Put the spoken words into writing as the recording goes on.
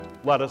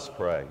Let us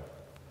pray.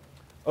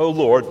 O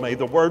Lord, may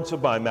the words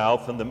of my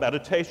mouth and the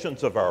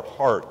meditations of our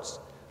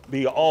hearts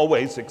be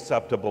always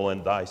acceptable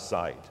in thy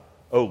sight,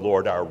 O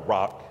Lord, our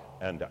rock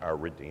and our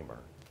redeemer.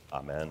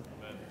 Amen.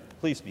 Amen.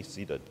 Please be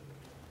seated.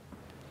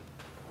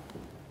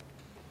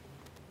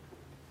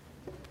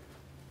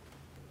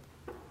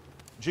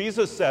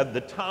 Jesus said,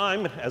 "The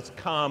time has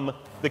come,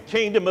 the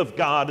kingdom of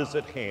God is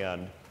at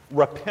hand.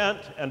 Repent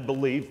and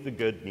believe the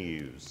good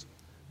news."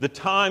 The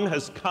time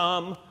has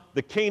come,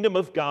 the kingdom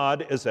of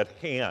God is at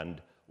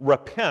hand.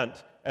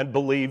 Repent and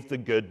believe the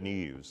good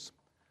news.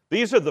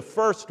 These are the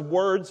first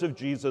words of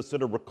Jesus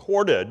that are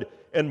recorded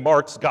in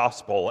Mark's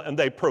gospel, and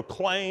they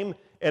proclaim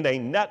in a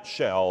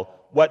nutshell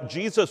what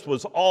Jesus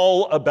was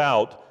all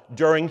about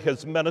during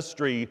his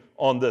ministry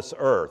on this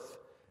earth.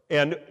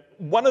 And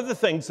one of the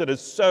things that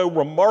is so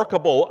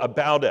remarkable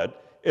about it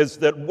is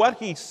that what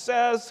he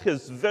says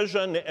his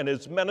vision and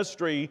his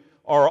ministry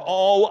are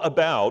all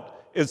about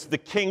is the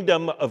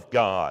kingdom of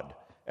God.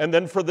 And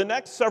then for the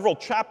next several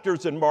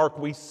chapters in Mark,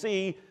 we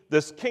see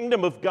this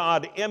kingdom of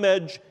God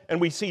image, and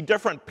we see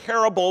different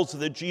parables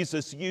that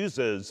Jesus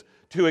uses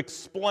to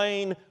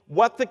explain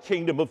what the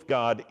kingdom of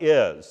God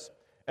is.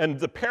 And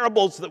the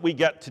parables that we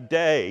get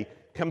today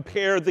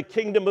compare the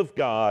kingdom of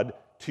God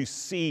to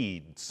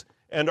seeds.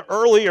 And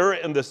earlier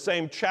in the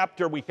same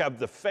chapter, we have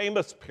the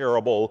famous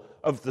parable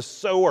of the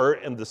sower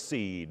and the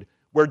seed,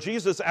 where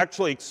Jesus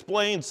actually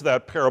explains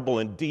that parable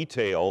in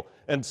detail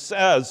and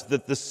says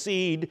that the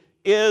seed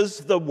is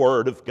the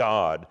word of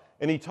God.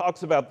 And he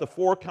talks about the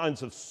four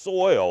kinds of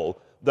soil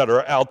that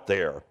are out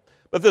there.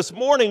 But this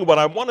morning, what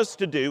I want us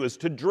to do is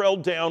to drill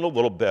down a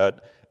little bit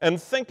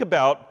and think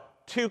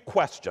about two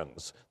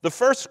questions. The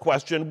first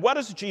question, what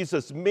does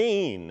Jesus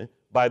mean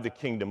by the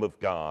kingdom of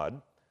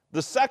God?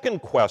 The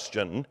second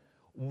question,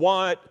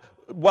 what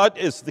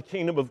is the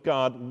kingdom of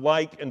God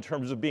like in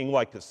terms of being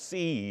like a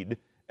seed?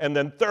 And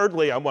then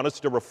thirdly, I want us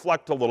to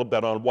reflect a little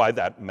bit on why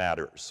that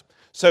matters.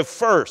 So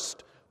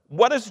first,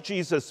 what does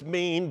Jesus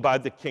mean by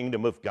the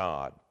kingdom of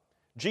God?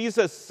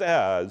 Jesus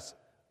says,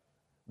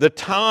 the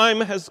time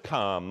has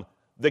come,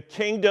 the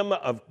kingdom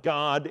of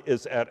God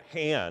is at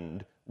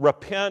hand.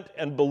 Repent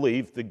and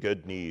believe the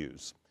good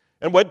news.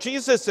 And what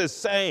Jesus is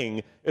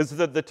saying is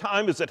that the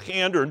time is at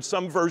hand, or in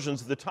some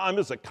versions, the time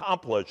is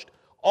accomplished.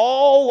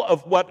 All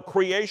of what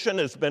creation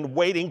has been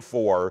waiting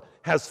for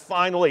has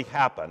finally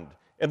happened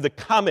in the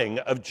coming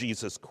of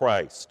Jesus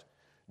Christ.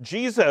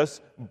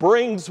 Jesus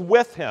brings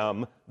with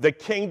him the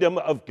kingdom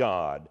of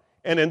God.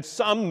 And in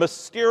some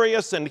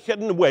mysterious and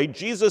hidden way,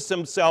 Jesus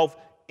himself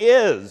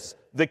is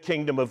the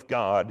kingdom of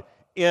God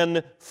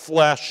in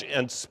flesh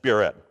and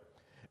spirit.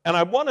 And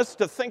I want us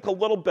to think a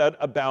little bit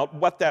about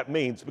what that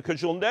means,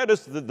 because you'll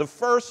notice that the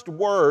first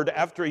word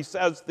after he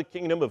says the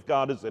kingdom of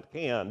God is at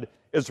hand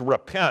is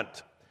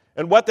repent.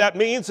 And what that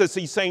means is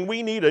he's saying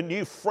we need a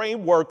new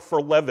framework for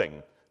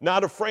living,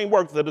 not a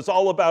framework that is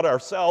all about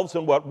ourselves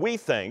and what we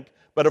think,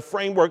 but a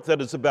framework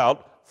that is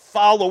about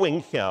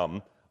following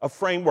him, a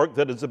framework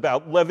that is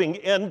about living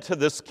into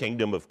this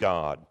kingdom of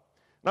God.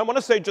 And I want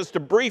to say just a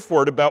brief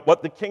word about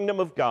what the kingdom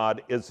of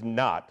God is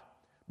not,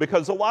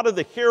 because a lot of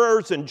the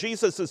hearers in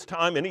Jesus'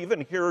 time and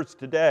even hearers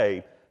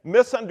today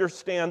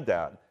misunderstand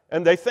that.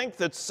 And they think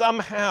that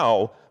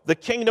somehow the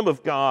kingdom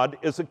of God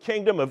is a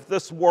kingdom of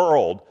this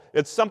world.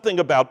 It's something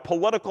about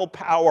political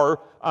power.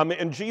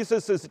 In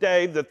Jesus'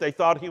 day, that they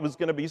thought he was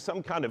going to be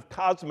some kind of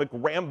cosmic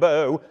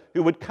Rambo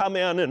who would come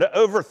in and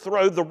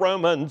overthrow the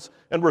Romans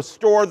and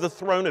restore the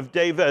throne of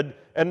David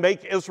and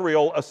make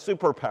Israel a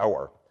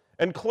superpower.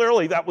 And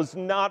clearly that was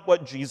not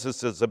what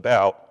Jesus is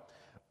about.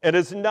 It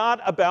is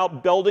not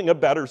about building a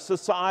better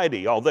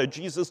society, although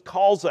Jesus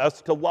calls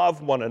us to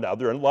love one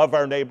another and love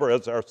our neighbor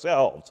as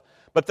ourselves.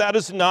 But that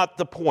is not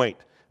the point.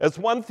 As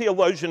one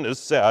theologian has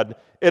said,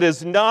 it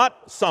is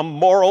not some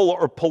moral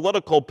or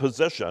political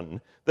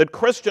position that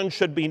Christians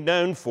should be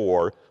known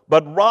for,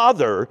 but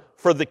rather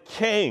for the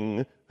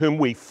king whom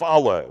we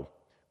follow.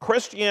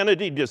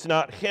 Christianity does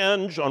not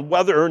hinge on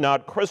whether or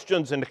not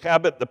Christians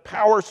inhabit the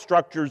power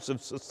structures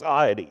of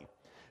society.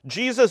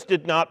 Jesus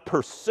did not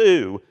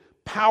pursue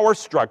power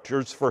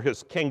structures for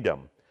his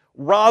kingdom.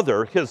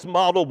 Rather, his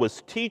model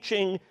was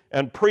teaching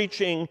and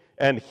preaching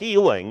and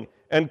healing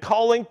and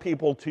calling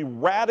people to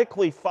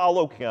radically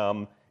follow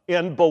him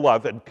in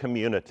beloved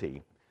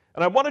community.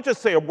 And I want to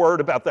just say a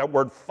word about that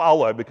word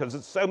follow, because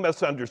it's so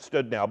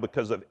misunderstood now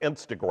because of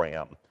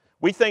Instagram.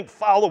 We think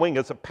following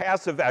is a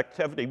passive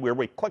activity where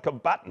we click a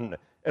button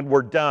and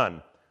we're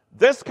done.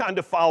 This kind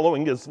of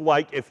following is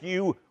like if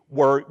you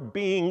were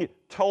being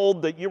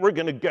told that you were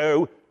going to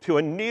go to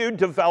a new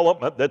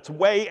development that's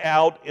way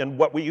out in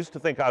what we used to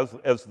think of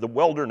as the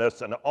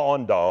wilderness in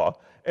Awendaw,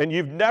 and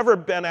you've never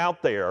been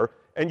out there,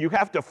 and you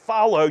have to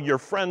follow your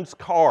friend's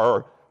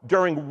car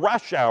during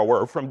rush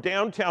hour from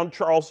downtown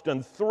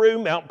Charleston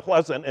through Mount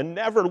Pleasant and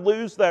never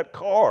lose that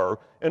car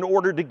in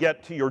order to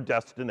get to your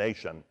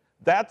destination.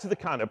 That's the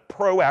kind of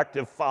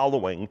proactive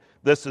following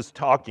this is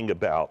talking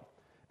about.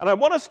 And I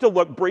want us to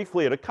look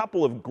briefly at a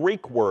couple of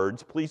Greek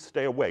words. Please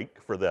stay awake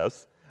for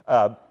this.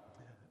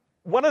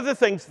 One of the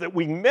things that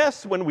we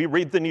miss when we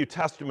read the New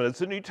Testament is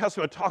the New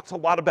Testament talks a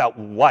lot about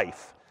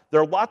life.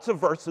 There are lots of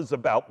verses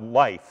about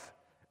life.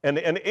 And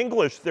in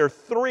English, there are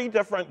 3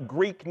 different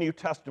Greek New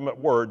Testament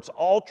words,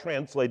 all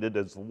translated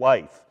as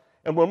life.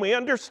 And when we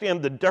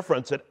understand the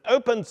difference, it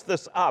opens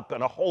this up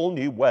in a whole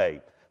new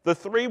way. The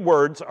 3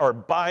 words are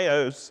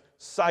bios,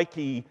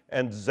 psyche,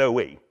 and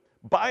zoe.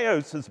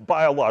 Bios is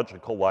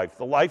biological life,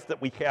 the life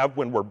that we have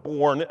when we're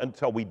born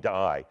until we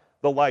die,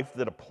 the life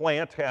that a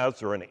plant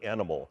has or an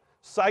animal.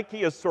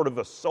 Psyche is sort of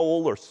a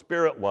soul or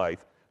spirit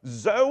life.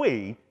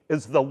 Zoe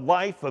is the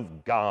life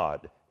of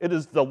God. It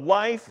is the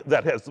life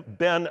that has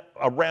been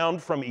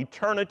around from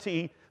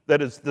eternity,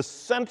 that is the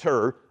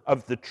center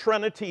of the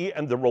Trinity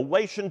and the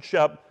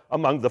relationship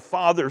among the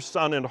Father,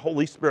 Son, and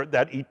Holy Spirit,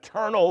 that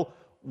eternal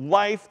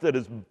life that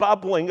is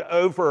bubbling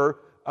over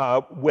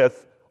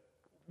with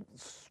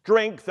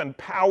strength and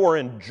power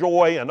and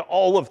joy and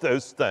all of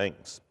those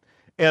things.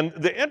 And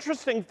the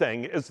interesting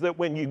thing is that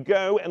when you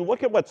go and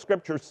look at what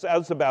Scripture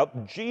says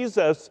about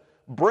Jesus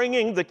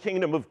bringing the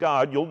kingdom of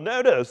God, you'll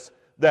notice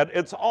that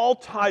it's all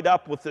tied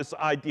up with this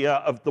idea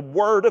of the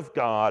Word of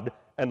God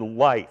and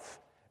life.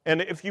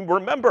 And if you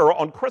remember,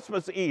 on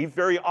Christmas Eve,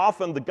 very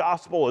often the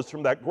gospel is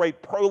from that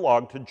great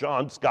prologue to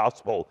John's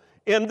gospel.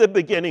 In the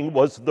beginning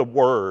was the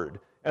Word,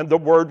 and the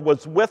Word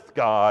was with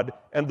God,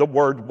 and the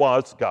Word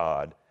was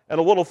God. And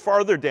a little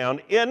farther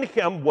down, in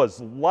him was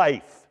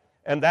life,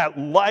 and that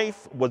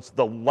life was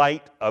the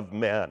light of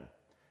men.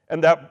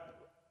 And that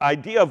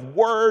idea of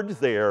word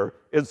there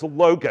is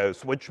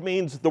logos, which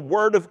means the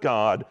Word of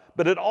God,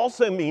 but it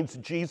also means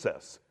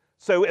Jesus.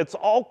 So it's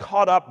all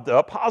caught up. The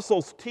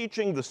apostles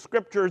teaching the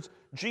Scriptures,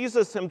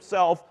 Jesus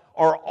himself,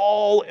 are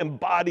all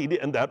embodied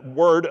in that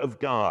Word of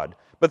God.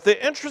 But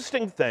the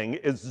interesting thing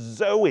is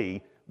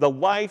Zoe, the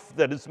life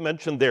that is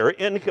mentioned there.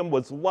 In him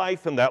was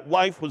life, and that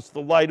life was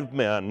the light of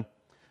men.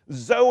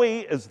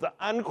 Zoe is the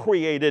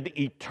uncreated,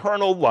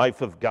 eternal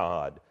life of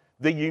God,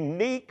 the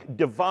unique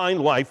divine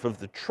life of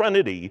the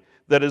Trinity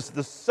that is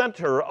the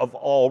center of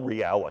all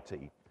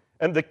reality.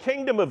 And the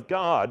kingdom of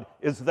God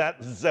is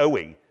that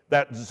Zoe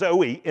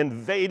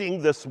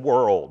invading this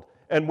world.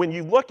 And when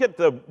you look at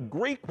the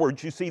Greek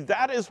words, you see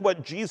that is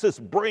what Jesus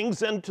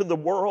brings into the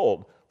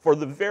world for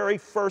the very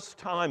first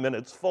time in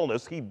its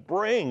fullness. He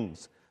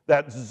brings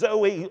that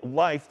Zoe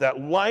life, that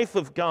life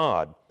of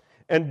God.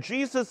 And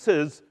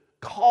Jesus's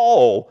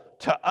call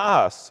to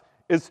us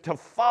is to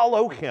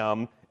follow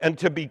him and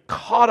to be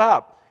caught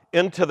up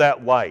into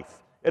that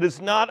life. It is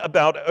not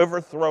about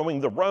overthrowing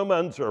the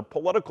Romans or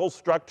political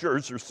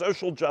structures or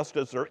social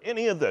justice or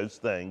any of those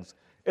things.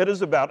 It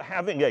is about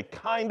having a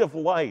kind of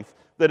life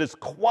that is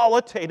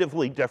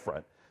qualitatively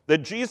different, that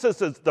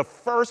Jesus is the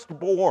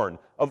firstborn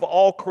of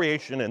all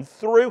creation, and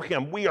through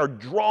him we are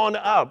drawn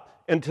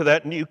up into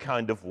that new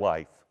kind of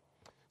life.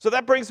 So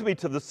that brings me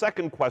to the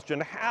second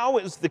question: how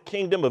is the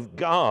kingdom of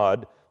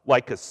God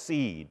like a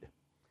seed?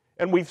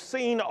 And we've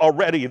seen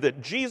already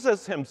that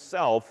Jesus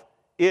himself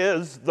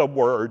is the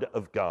Word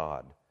of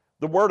God.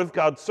 The Word of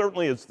God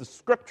certainly is the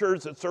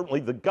Scriptures, it's certainly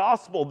the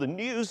gospel, the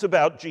news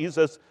about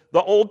Jesus,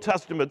 the Old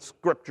Testament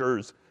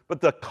Scriptures, but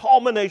the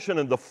culmination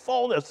and the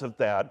fullness of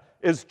that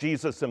is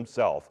Jesus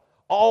himself.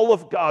 All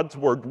of God's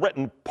Word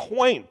written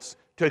points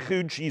to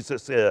who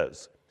Jesus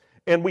is.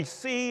 And we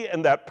see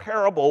in that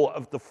parable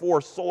of the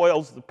 4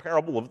 soils, the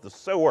parable of the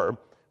sower,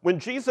 when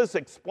Jesus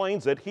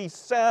explains it, he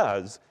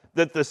says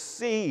that the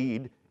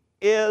seed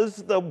is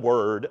the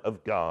Word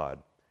of God.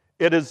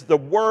 It is the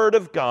Word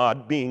of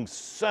God being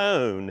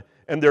sown,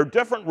 and there are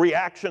different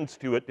reactions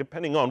to it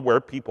depending on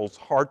where people's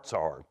hearts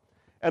are.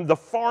 And the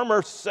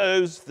farmer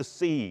sows the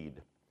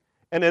seed.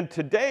 And in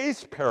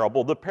today's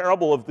parable, the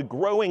parable of the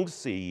growing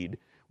seed,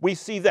 we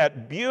see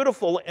that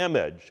beautiful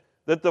image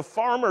that the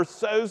farmer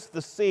sows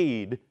the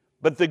seed,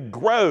 but the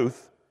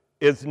growth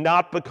is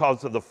not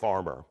because of the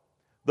farmer.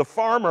 The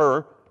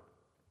farmer,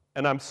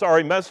 and I'm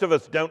sorry, most of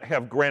us don't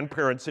have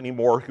grandparents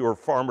anymore who are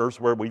farmers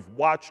where we've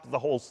watched the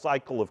whole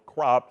cycle of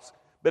crops,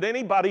 but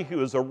anybody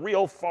who is a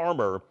real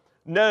farmer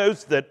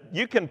knows that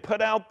you can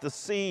put out the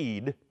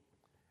seed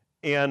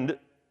and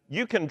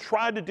you can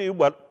try to do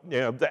what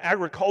the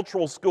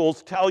agricultural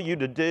schools tell you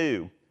to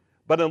do,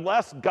 but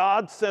unless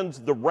God sends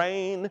the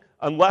rain,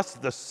 unless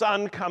the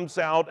sun comes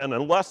out, and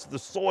unless the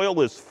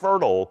soil is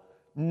fertile,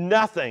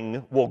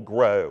 nothing will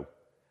grow.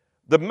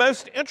 The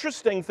most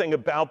interesting thing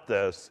about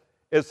this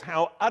is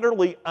how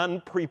utterly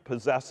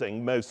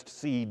unprepossessing most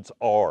seeds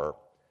are.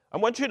 I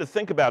want you to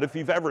think about, if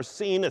you've ever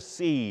seen a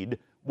seed,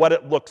 what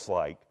it looks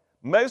like.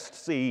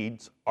 Most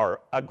seeds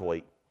are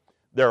ugly.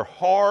 They're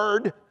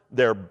hard,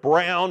 they're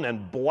brown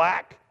and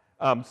black.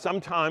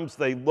 Sometimes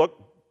they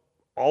look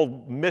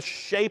all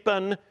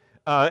misshapen.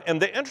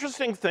 And the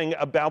interesting thing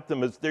about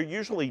them is they're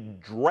usually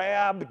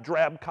drab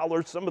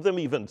colors. Some of them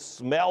even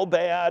smell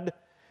bad.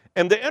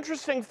 And the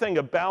interesting thing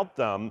about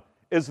them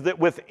is that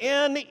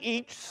within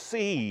each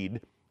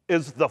seed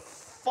is the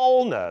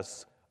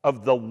fullness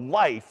of the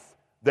life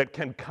that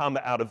can come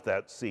out of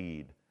that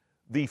seed.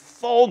 The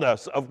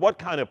fullness of what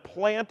kind of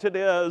plant it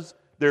is.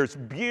 There's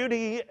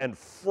beauty and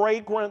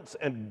fragrance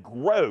and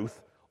growth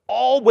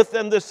all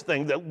within this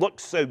thing that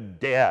looks so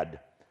dead.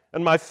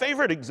 And my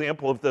favorite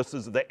example of this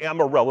is the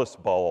amaryllis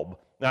bulb.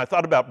 Now, I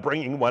thought about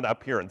bringing one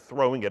up here and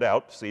throwing it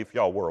out to see if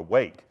y'all were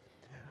awake.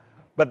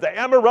 But the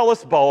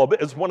amaryllis bulb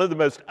is one of the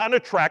most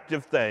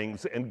unattractive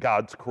things in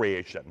God's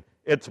creation.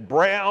 It's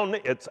brown,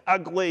 it's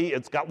ugly,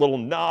 it's got little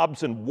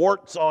knobs and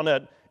warts on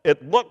it.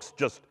 It looks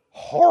just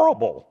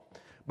horrible.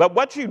 But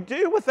what you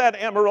do with that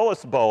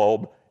amaryllis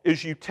bulb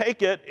is you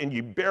take it and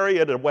you bury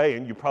it away,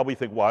 and you probably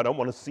think, well, I don't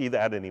want to see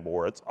that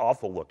anymore. It's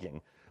awful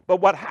looking. But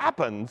what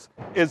happens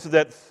is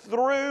that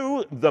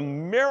through the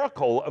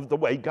miracle of the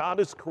way God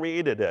has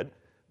created it,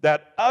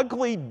 that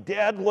ugly,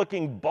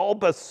 dead-looking,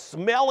 bulbous,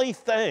 smelly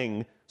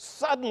thing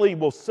suddenly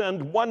will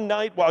send one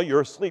night while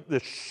you're asleep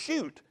this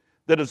shoot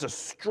that is a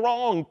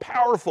strong,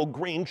 powerful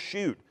green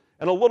shoot.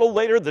 And a little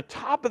later, the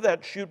top of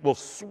that shoot will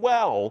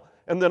swell,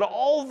 and then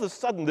all of a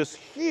sudden, this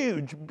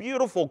huge,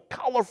 beautiful,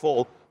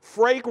 colorful,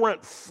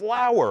 fragrant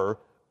flower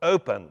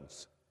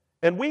opens.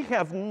 And we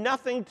have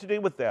nothing to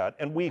do with that,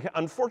 and we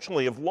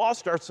unfortunately have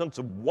lost our sense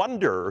of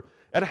wonder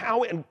at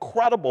how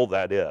incredible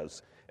that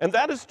is. And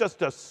that is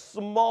just a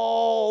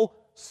small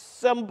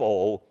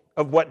symbol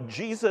of what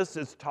Jesus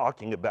is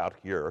talking about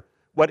here,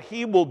 what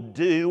he will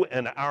do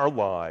in our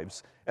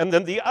lives. And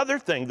then the other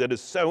thing that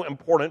is so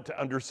important to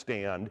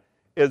understand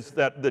is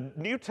that the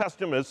New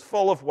Testament is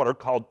full of what are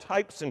called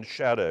types and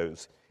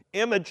shadows,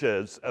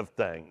 images of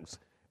things.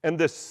 And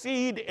the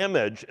seed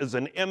image is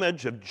an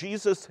image of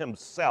Jesus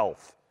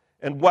himself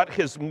and what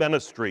his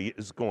ministry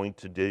is going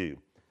to do.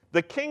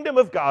 The kingdom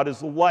of God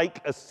is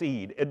like a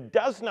seed. It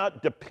does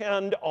not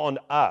depend on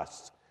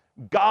us.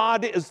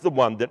 God is the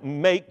one that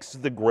makes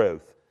the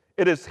growth.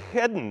 It is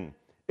hidden.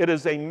 It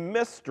is a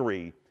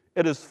mystery.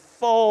 It is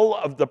full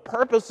of the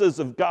purposes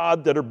of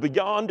God that are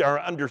beyond our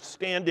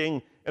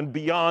understanding and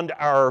beyond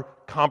our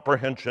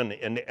comprehension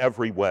in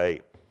every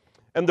way.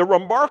 And the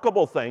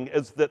remarkable thing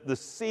is that the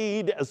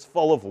seed is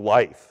full of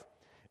life.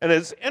 And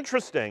it's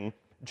interesting,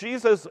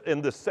 Jesus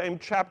in the same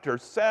chapter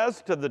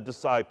says to the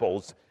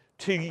disciples,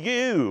 to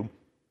you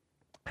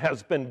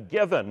has been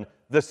given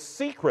the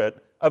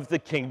secret of the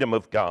kingdom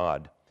of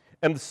God.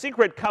 And the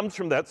secret comes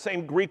from that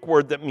same Greek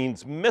word that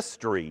means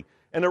mystery.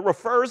 And it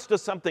refers to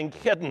something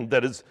hidden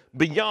that is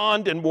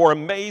beyond and more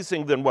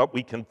amazing than what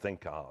we can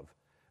think of.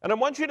 And I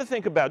want you to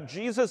think about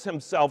Jesus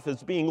himself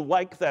as being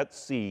like that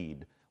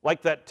seed,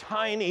 like that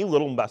tiny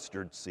little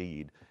mustard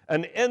seed,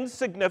 an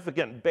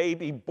insignificant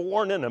baby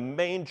born in a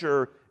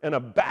manger in a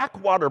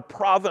backwater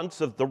province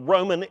of the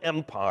Roman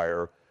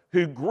Empire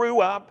who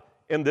grew up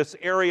in this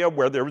area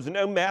where there was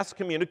no mass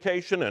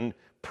communication and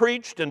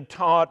preached and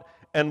taught.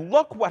 And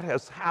look what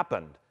has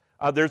happened.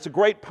 There's a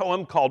great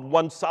poem called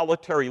One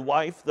Solitary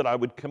Life that I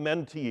would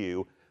commend to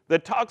you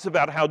that talks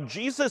about how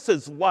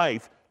Jesus'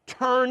 life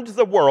turned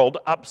the world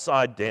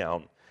upside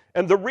down.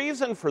 And the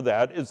reason for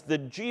that is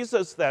that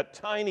Jesus, that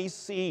tiny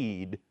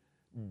seed,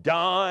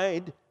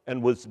 died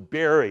and was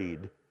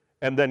buried.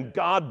 And then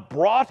God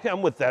brought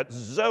him with that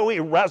Zoe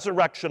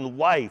resurrection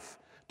life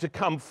to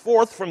come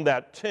forth from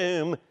that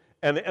tomb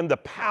and the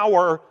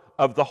power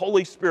of the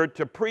Holy Spirit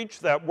to preach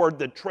that word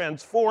that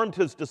transformed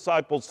his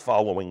disciples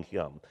following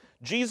him.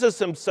 Jesus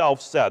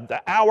himself said,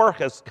 the hour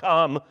has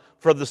come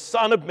for the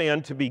Son of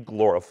Man to be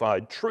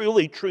glorified.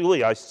 Truly,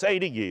 truly, I say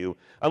to you,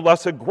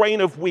 unless a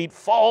grain of wheat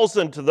falls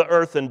into the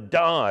earth and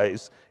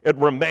dies, it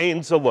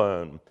remains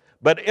alone.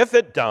 But if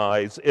it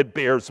dies, it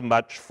bears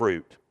much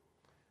fruit.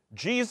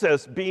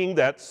 Jesus, being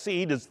that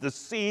seed, is the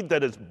seed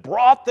that has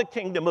brought the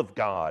kingdom of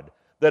God,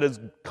 that has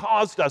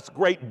caused us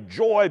great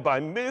joy by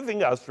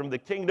moving us from the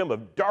kingdom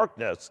of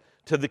darkness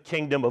to the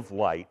kingdom of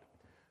light.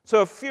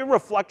 So a few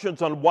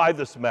reflections on why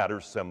this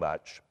matters so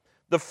much.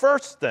 The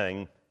first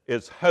thing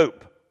is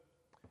hope.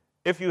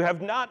 If you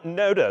have not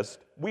noticed,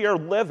 we are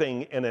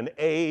living in an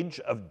age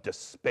of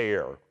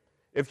despair.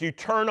 If you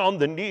turn on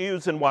the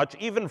news and watch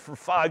even for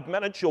 5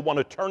 minutes, you'll want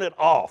to turn it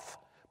off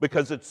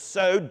because it's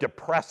so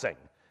depressing.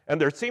 And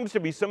there seems to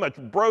be so much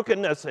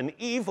brokenness and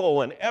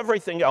evil and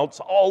everything else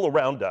all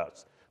around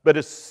us. But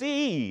a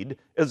seed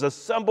is a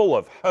symbol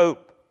of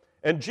hope.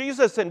 And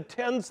Jesus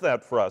intends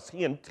that for us.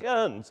 He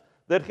intends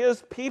that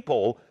his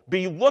people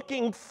be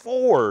looking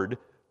forward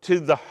to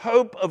the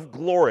hope of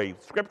glory.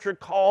 Scripture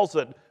calls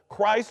it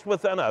Christ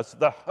within us,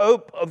 the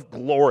hope of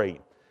glory.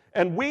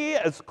 And we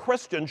as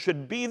Christians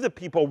should be the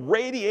people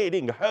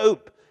radiating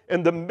hope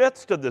in the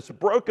midst of this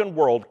broken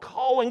world,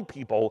 calling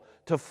people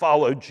to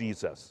follow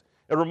Jesus.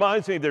 It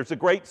reminds me, there's a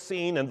great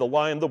scene in The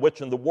Lion, the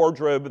Witch, and the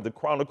Wardrobe in the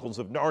Chronicles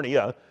of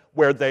Narnia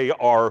where they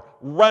are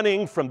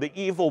running from the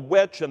evil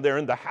witch and they're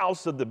in the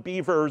house of the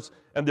beavers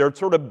and they're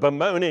sort of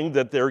bemoaning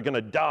that they're going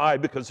to die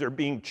because they're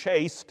being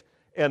chased.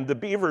 And the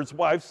beaver's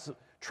wife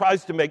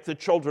tries to make the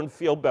children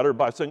feel better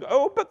by saying,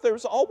 oh, but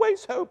there's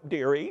always hope,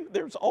 dearie.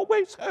 There's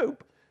always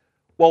hope.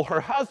 Well,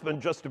 her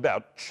husband just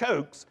about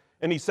chokes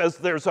and he says,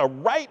 there's a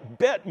right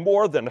bit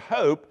more than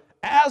hope.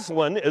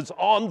 Aslan is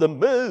on the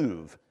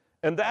move.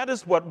 And that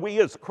is what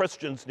we as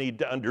Christians need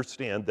to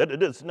understand, that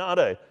it is not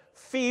a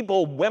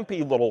feeble,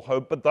 wimpy little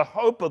hope, but the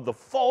hope of the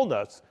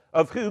fullness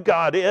of who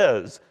God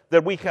is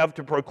that we have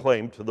to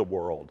proclaim to the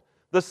world.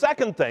 The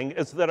second thing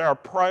is that our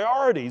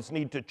priorities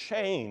need to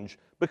change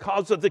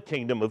because of the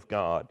kingdom of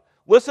God.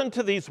 Listen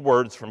to these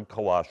words from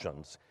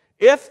Colossians.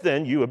 If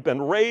then you have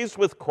been raised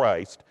with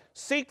Christ,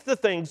 seek the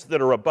things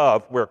that are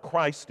above where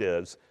Christ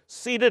is,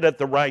 seated at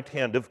the right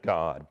hand of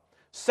God.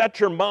 Set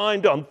your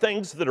mind on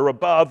things that are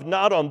above,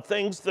 not on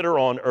things that are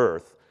on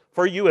earth.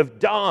 For you have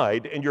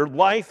died, and your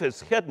life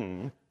is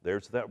hidden,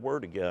 there's that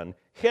word again,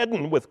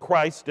 hidden with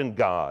Christ in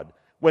God.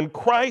 When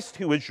Christ,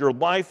 who is your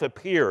life,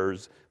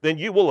 appears, then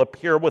you will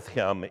appear with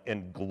him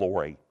in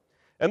glory.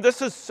 And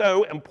this is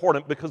so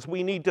important because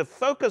we need to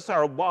focus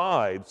our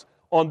lives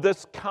on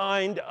this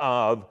kind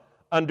of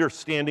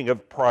understanding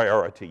of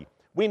priority.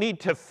 We need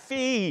to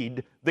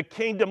feed the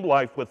kingdom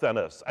life within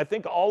us. I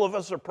think all of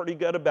us are pretty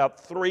good about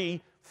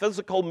 3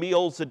 physical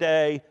meals a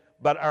day,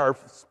 but our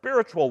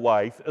spiritual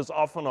life is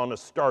often on a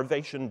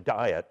starvation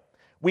diet.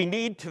 We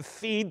need to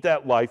feed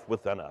that life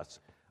within us.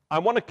 I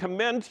want to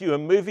commend to you a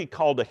movie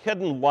called A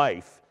Hidden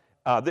Life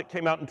that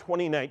came out in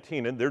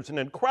 2019, and there's an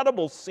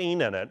incredible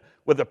scene in it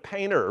with a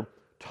painter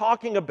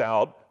talking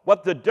about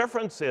what the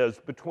difference is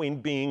between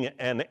being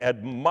an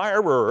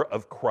admirer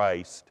of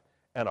Christ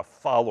and a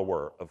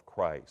follower of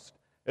Christ.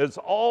 It's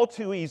all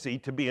too easy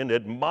to be an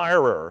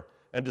admirer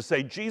and to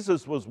say,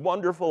 Jesus was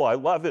wonderful, I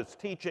love his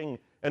teaching,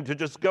 and to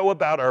just go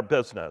about our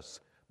business.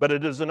 But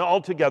it is an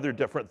altogether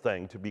different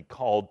thing to be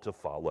called to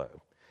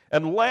follow.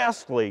 And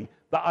lastly,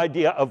 the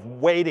idea of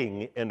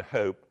waiting in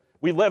hope.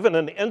 We live in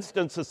an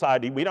instant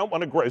society. We don't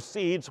want to grow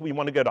seeds. We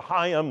want to go to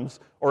Hyams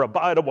or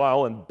Abide a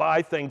While and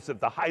buy things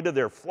at the height of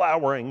their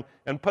flowering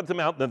and put them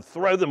out and then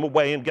throw them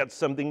away and get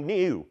something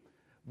new.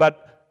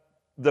 But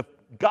the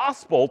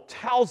gospel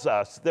tells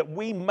us that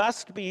we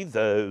must be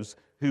those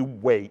who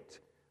wait.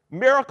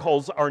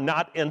 Miracles are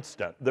not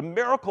instant. The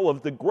miracle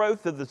of the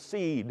growth of the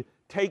seed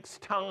takes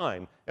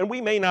time, and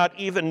we may not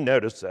even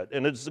notice it.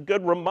 And it's a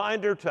good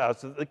reminder to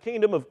us that the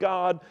kingdom of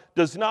God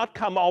does not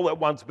come all at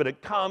once, but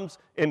it comes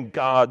in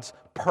God's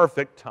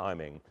perfect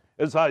timing.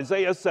 As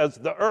Isaiah says,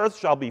 the earth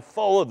shall be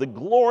full of the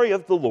glory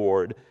of the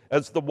Lord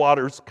as the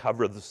waters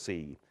cover the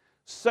sea.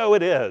 So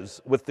it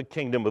is with the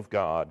kingdom of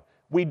God.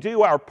 We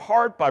do our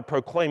part by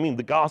proclaiming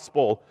the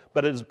gospel,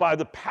 but it is by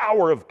the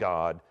power of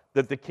God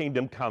that the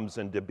kingdom comes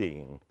into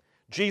being.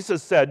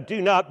 Jesus said, "Do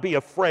not be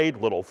afraid,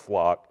 little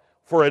flock,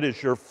 for it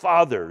is your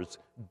Father's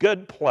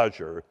good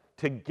pleasure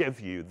to give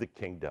you the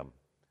kingdom."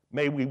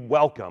 May we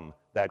welcome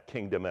that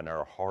kingdom in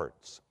our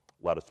hearts.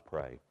 Let us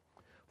pray.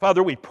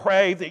 Father, we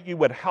pray that you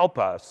would help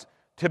us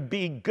to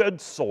be good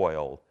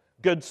soil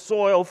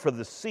for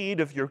the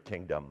seed of your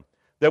kingdom,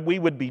 that we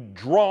would be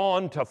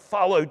drawn to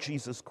follow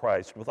Jesus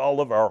Christ with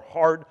all of our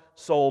heart,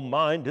 soul,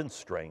 mind, and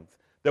strength,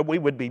 that we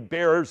would be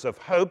bearers of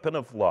hope and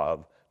of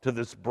love to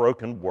this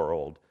broken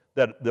world,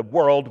 that the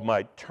world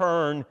might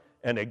turn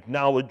and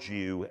acknowledge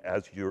you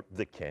as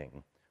the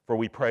King. For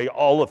we pray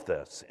all of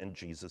this in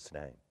Jesus'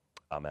 name.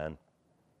 Amen.